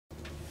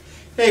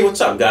Hey,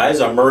 what's up guys?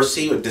 I'm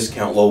Mercy with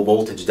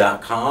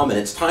DiscountLowVoltage.com and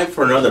it's time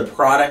for another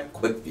product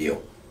quick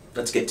view.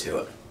 Let's get to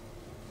it.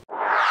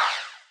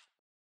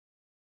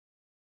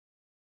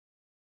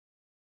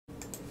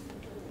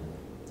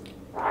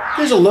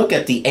 Here's a look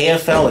at the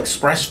AFL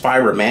Xpress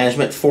Fiber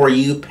Management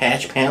 4U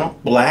patch panel,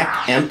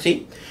 black,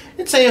 empty.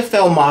 It's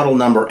AFL model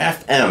number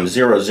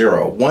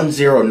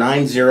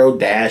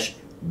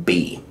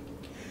FM001090-B.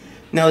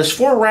 Now this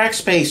 4-rack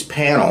space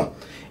panel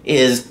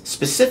is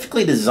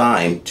specifically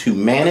designed to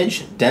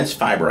manage dense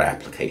fiber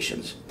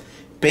applications.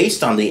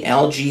 Based on the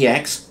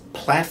LGX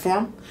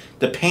platform,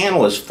 the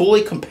panel is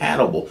fully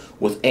compatible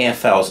with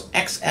AFL's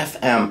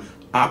XFM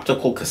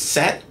optical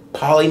cassette,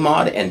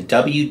 Poli-MOD and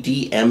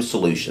WDM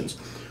solutions,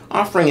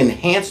 offering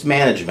enhanced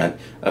management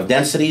of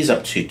densities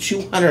up to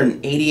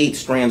 288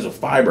 strands of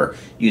fiber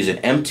using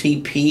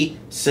MTP,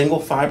 single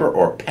fiber,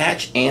 or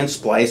patch and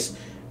splice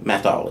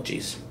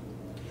methodologies.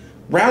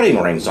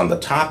 Routing rings on the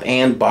top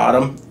and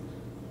bottom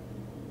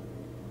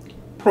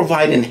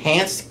provide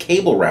enhanced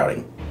cable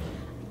routing,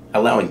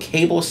 allowing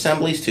cable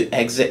assemblies to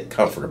exit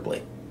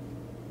comfortably.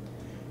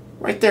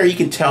 Right there you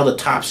can tell the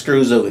top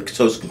screws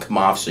those can come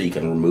off so you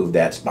can remove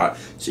that spot,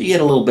 so you get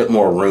a little bit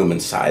more room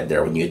inside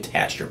there when you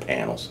attach your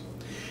panels.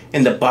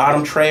 And the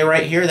bottom tray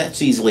right here,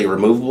 that's easily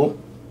removable.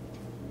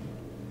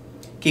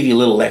 Give you a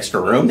little extra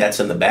room,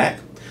 that's in the back.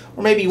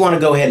 Or maybe you want to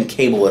go ahead and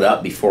cable it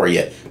up before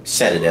you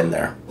set it in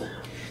there.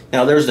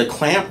 Now there's the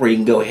clamp where you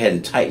can go ahead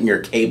and tighten your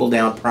cable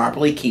down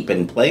properly, keep it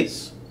in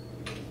place.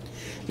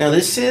 Now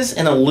this is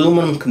an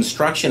aluminum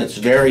construction, it's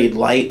very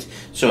light,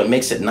 so it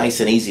makes it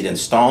nice and easy to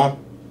install.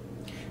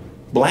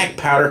 Black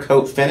powder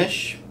coat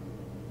finish.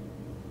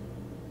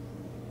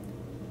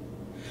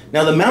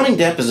 Now the mounting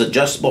depth is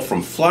adjustable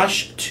from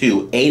flush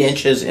to 8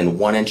 inches in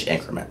 1-inch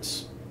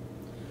increments.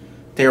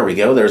 There we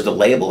go, there's the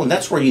label, and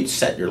that's where you'd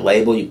set your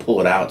label. You pull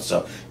it out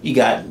so you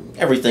got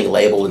everything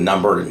labeled and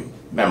numbered and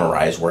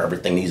memorized where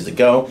everything needs to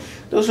go.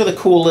 Those are the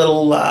cool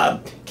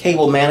little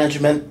cable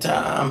management,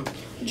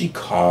 what do you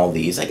call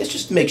these? I guess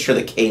just to make sure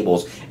the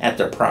cable's at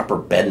their proper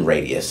bend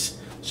radius.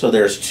 So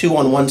there's 2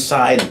 on one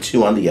side and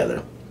 2 on the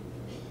other.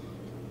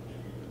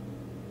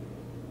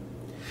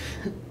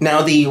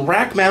 Now the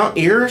rack mount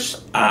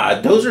ears,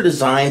 those are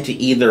designed to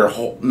either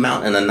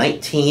mount in a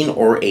 19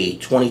 or a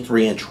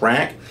 23-inch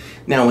rack.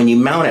 Now when you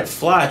mount it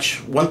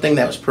flush, one thing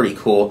that was pretty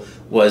cool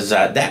was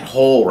that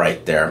hole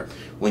right there.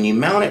 When you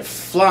mount it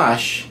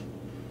flush,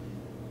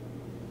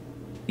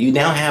 you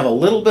now have a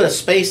little bit of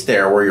space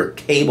there where your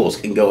cables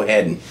can go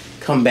ahead and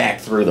come back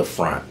through the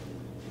front.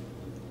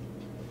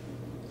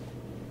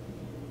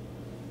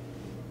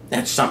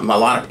 That's something a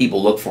lot of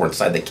people look for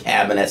inside the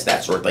cabinets,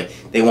 that sort of thing.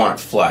 They want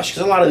it flush,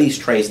 because a lot of these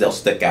trays, they'll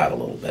stick out a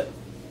little bit.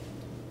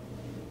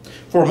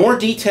 For a more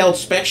detailed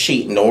spec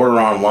sheet and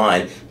order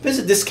online,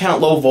 visit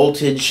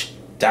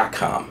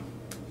DiscountLowVoltage.com.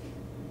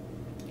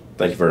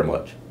 Thank you very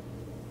much.